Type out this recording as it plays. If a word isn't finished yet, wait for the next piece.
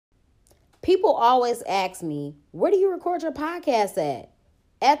People always ask me, where do you record your podcast at?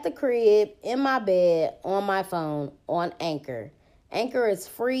 At the crib, in my bed, on my phone, on Anchor. Anchor is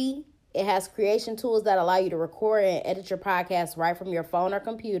free. It has creation tools that allow you to record and edit your podcast right from your phone or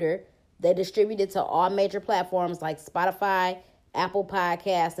computer. They distribute it to all major platforms like Spotify, Apple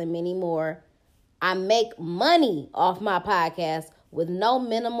Podcasts, and many more. I make money off my podcast with no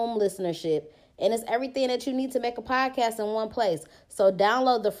minimum listenership. And it's everything that you need to make a podcast in one place. So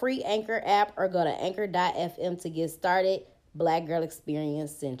download the free Anchor app or go to anchor.fm to get started. Black Girl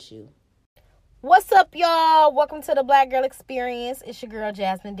Experience sent you. What's up, y'all? Welcome to the Black Girl Experience. It's your girl,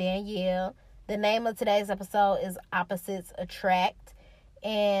 Jasmine Danielle. The name of today's episode is Opposites Attract.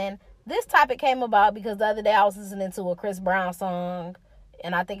 And this topic came about because the other day I was listening to a Chris Brown song,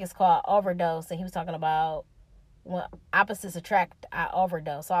 and I think it's called Overdose, and he was talking about when opposites attract, I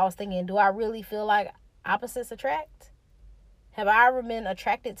overdose. So I was thinking, do I really feel like opposites attract? Have I ever been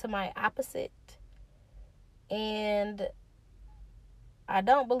attracted to my opposite? And I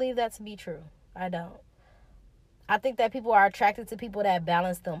don't believe that to be true. I don't. I think that people are attracted to people that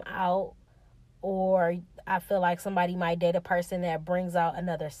balance them out, or I feel like somebody might date a person that brings out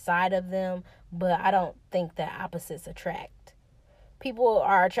another side of them, but I don't think that opposites attract. People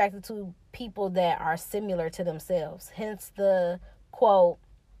are attracted to people that are similar to themselves. Hence the quote,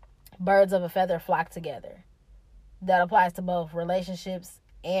 birds of a feather flock together. That applies to both relationships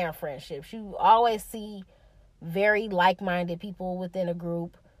and friendships. You always see very like-minded people within a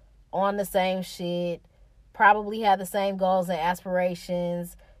group on the same shit, probably have the same goals and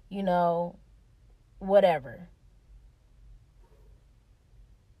aspirations, whatever.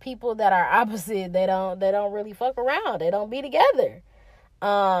 People that are opposite, they don't really fuck around. They don't be together.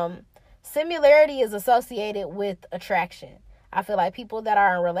 Similarity is associated with attraction. I feel like people that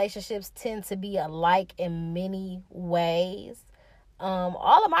are in relationships tend to be alike in many ways.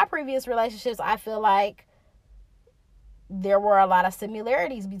 All of my previous relationships, I feel like there were a lot of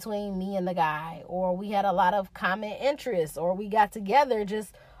similarities between me and the guy, or we had a lot of common interests, or we got together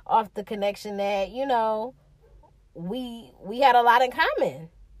just off the connection that, we had a lot in common.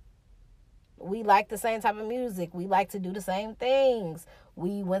 We like the same type of music. We like to do the same things.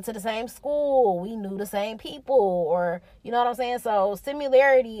 We went to the same school. We knew the same people, or, you know what I'm saying? So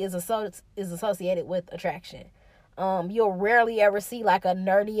similarity is associated with attraction. You'll rarely ever see like a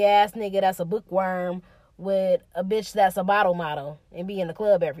nerdy ass nigga that's a bookworm with a bitch that's a bottle model and be in the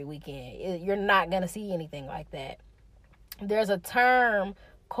club every weekend. You're not going to see anything like that. There's a term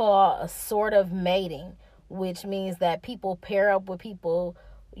called assortative mating, which means that people pair up with people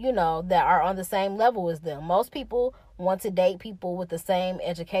that are on the same level as them. Most people want to date people with the same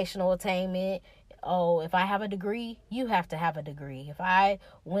educational attainment. Oh, if I have a degree, you have to have a degree. If I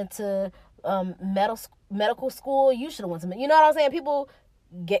went to medical school, you should have went to, you know what I'm saying? People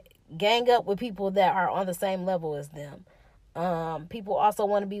gang up with people that are on the same level as them. People also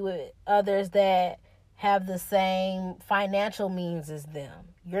want to be with others that have the same financial means as them.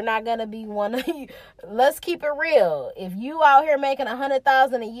 You're not gonna be one of you. Let's keep it real. If you out here making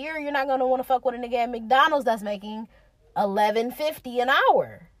 $100,000 a year, you're not gonna want to fuck with a nigga at McDonald's that's making $11.50 an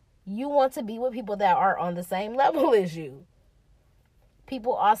hour. You want to be with people that are on the same level as you.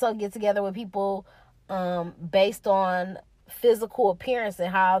 People also get together with people based on physical appearance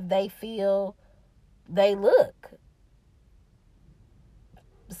and how they feel they look.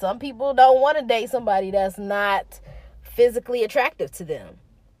 Some people don't want to date somebody that's not physically attractive to them.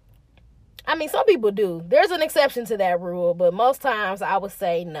 I mean, some people do. There's an exception to that rule, but most times I would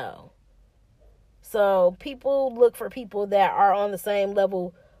say no. So people look for people that are on the same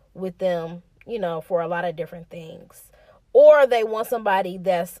level with them, for a lot of different things. Or they want somebody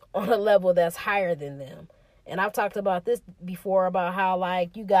that's on a level that's higher than them. And I've talked about this before, about how,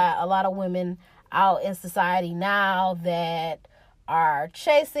 like, you got a lot of women out in society now that are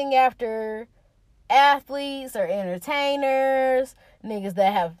chasing after athletes or entertainers, niggas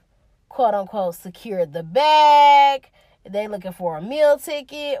that have quote unquote secured the bag. They looking for a meal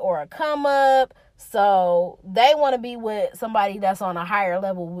ticket or a come up. So they want to be with somebody that's on a higher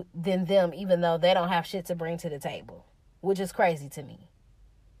level than them, even though they don't have shit to bring to the table, which is crazy to me.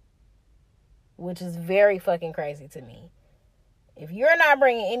 Which is very fucking crazy to me. If you're not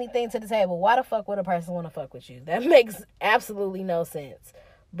bringing anything to the table, why the fuck would a person want to fuck with you? That makes absolutely no sense.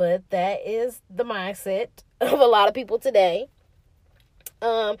 But that is the mindset of a lot of people today.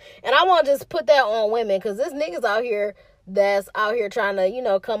 And I want to just put that on women, because there's niggas out here that's out here trying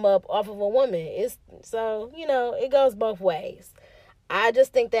to, come up off of a woman. It goes both ways. I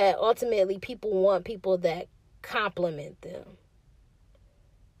just think that ultimately people want people that compliment them.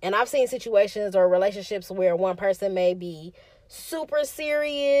 And I've seen situations or relationships where one person may be super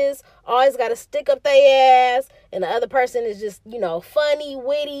serious, always got to stick up their ass, and the other person is just, funny,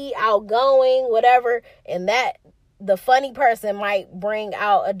 witty, outgoing, whatever, and that the funny person might bring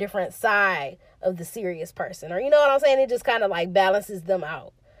out a different side of the serious person, or you know what I'm saying? It just kind of like balances them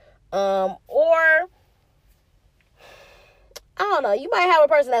out. Or I don't know, you might have a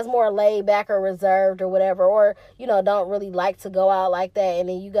person that's more laid back or reserved or whatever, or, don't really like to go out like that. And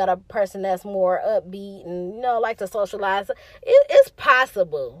then you got a person that's more upbeat and, like to socialize. It's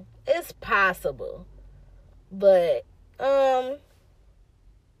possible. It's possible. But, I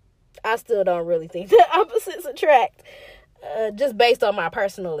still don't really think that opposites attract, just based on my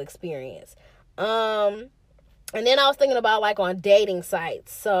personal experience. And then I was thinking about like on dating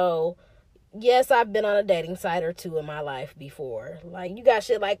sites. So, yes, I've been on a dating site or two in my life before. Like, you got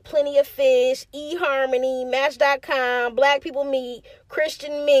shit like Plenty of Fish, eHarmony, Match.com, Black People Meet,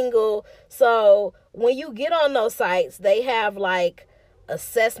 Christian Mingle. So, when you get on those sites, they have, like,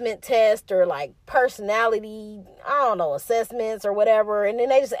 assessment tests or, like, personality, assessments or whatever. And then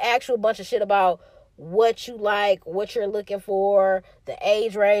they just ask you a bunch of shit about what you like, what you're looking for, the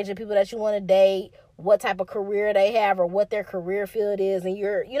age range of people that you want to date, what type of career they have or what their career field is. And you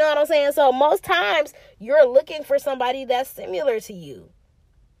know what I'm saying? So most times you're looking for somebody that's similar to you.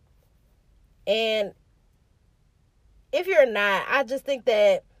 And if you're not, I just think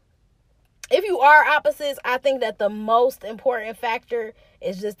that if you are opposites, I think that the most important factor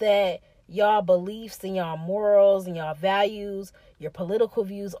is just that y'all beliefs and y'all morals and y'all values, your political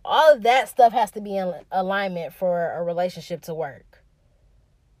views, all of that stuff has to be in alignment for a relationship to work.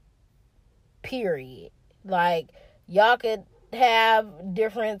 Period. Like, y'all could have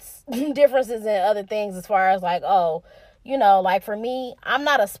differences in other things as far as like, like for me, I'm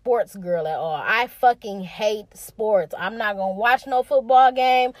not a sports girl at all. I fucking hate sports. I'm not gonna watch no football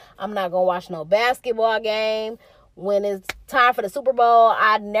game. I'm not gonna watch no basketball game. When it's time for the Super Bowl,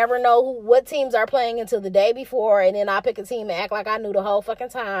 I never know what teams are playing until the day before, and then I pick a team and act like I knew the whole fucking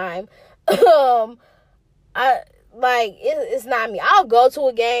time. It's not me. I'll go to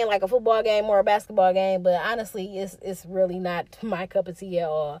a game, like a football game or a basketball game, but honestly, it's really not my cup of tea at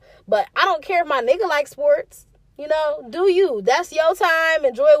all. But I don't care if my nigga likes sports. Do you? That's your time.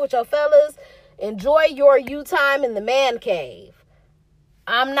 Enjoy it with your fellas. Enjoy your you time in the man cave.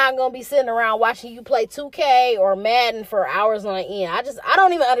 I'm not going to be sitting around watching you play 2K or Madden for hours on end. I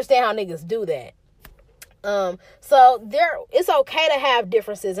don't even understand how niggas do that. So it's okay to have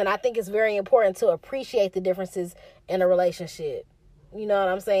differences, and I think it's very important to appreciate the differences in a relationship. You know what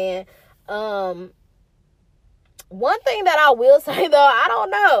I'm saying? One thing that I will say though, I don't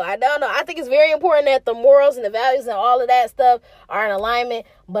know. I think it's very important that the morals and the values and all of that stuff are in alignment,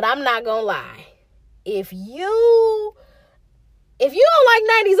 but I'm not gonna lie. If you don't like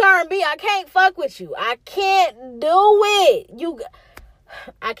 90s R&B, I can't fuck with you. I can't do it.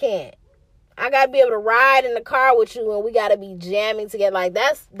 I can't. I got to be able to ride in the car with you, and we got to be jamming together. Like,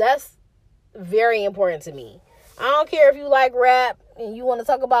 that's very important to me. I don't care if you like rap and you want to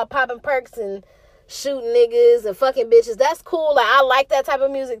talk about popping perks and shooting niggas and fucking bitches. That's cool. Like, I like that type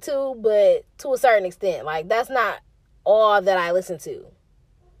of music too, but to a certain extent. Like, that's not all that I listen to.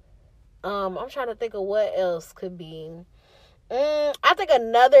 I'm trying to think of what else could be. I think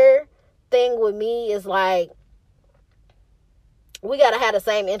another thing with me is like, we gotta have the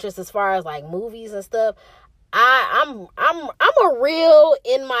same interests as far as like movies and stuff. I'm a real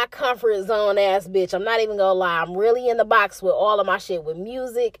in my comfort zone ass bitch. I'm not even gonna lie. I'm really in the box with all of my shit with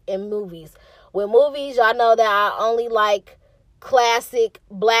music and movies. With movies, y'all know that I only like classic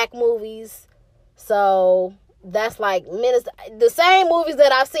black movies. So that's like the same movies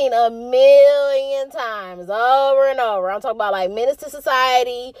that I've seen a million times over and over. I'm talking about like Menace to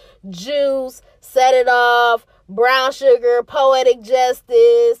Society, Juice, Set It Off, Brown Sugar, Poetic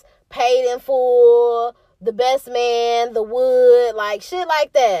Justice, Paid in Full, The Best Man, The Wood, like shit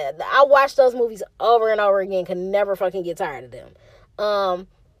like that. I watch those movies over and over again, can never fucking get tired of them. I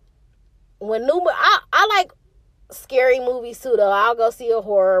like scary movies too though. I'll go see a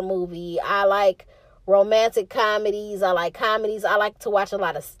horror movie. I like romantic comedies. I like comedies. I like to watch a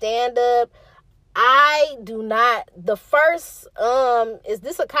lot of stand-up. The first, is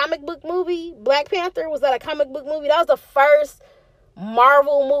this a comic book movie? Black Panther? Was that a comic book movie? That was the first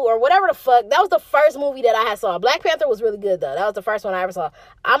Marvel movie, or whatever the fuck. That was the first movie that I had saw. Black Panther was really good, though. That was the first one I ever saw.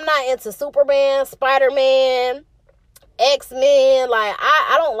 I'm not into Superman, Spider-Man, X-Men. Like,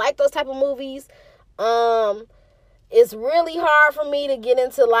 I don't like those type of movies. It's really hard for me to get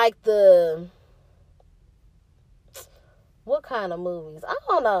into, like, what kind of movies? I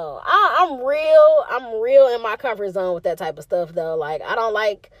don't know. I'm real in my comfort zone with that type of stuff though. Like, I don't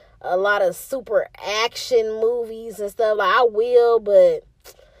like a lot of super action movies and stuff. Like, I will, but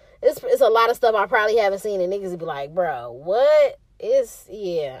it's a lot of stuff I probably haven't seen, and niggas be like, bro, what?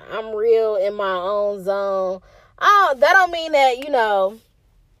 I'm real in my own zone. That don't mean that,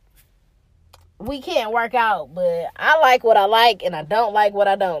 we can't work out, but I like what I like, and I don't like what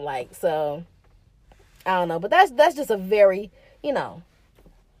I don't like. So, I don't know, but that's just a very,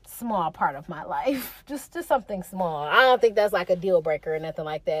 small part of my life. Just something small. I don't think that's like a deal breaker or nothing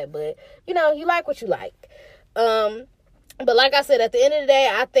like that, but, you like what you like. But like I said, at the end of the day,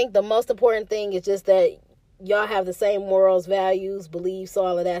 I think the most important thing is just that y'all have the same morals, values, beliefs,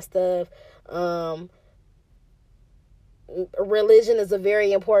 all of that stuff. Religion is a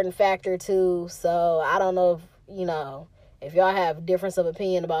very important factor too. So I don't know if y'all have difference of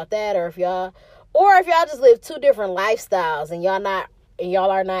opinion about that, or if y'all just live two different lifestyles and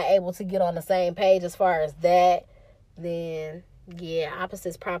y'all are not able to get on the same page as far as that, then yeah,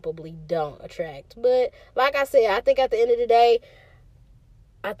 opposites probably don't attract. But like I said, I think at the end of the day,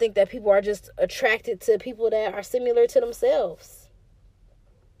 I think that people are just attracted to people that are similar to themselves.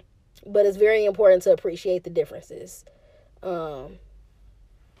 But it's very important to appreciate the differences. So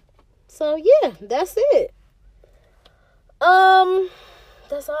yeah, that's it.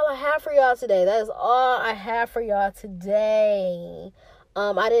 That's all I have for y'all today. That is all I have for y'all today.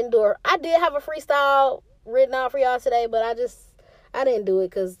 I did have a freestyle written out for y'all today, but I didn't do it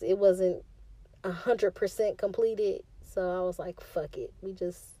because it wasn't 100% completed. So I was like, fuck it. We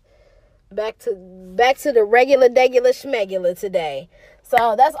just back to the regular schmegular today.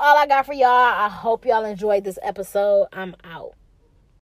 So that's all I got for y'all. I hope y'all enjoyed this episode. I'm out.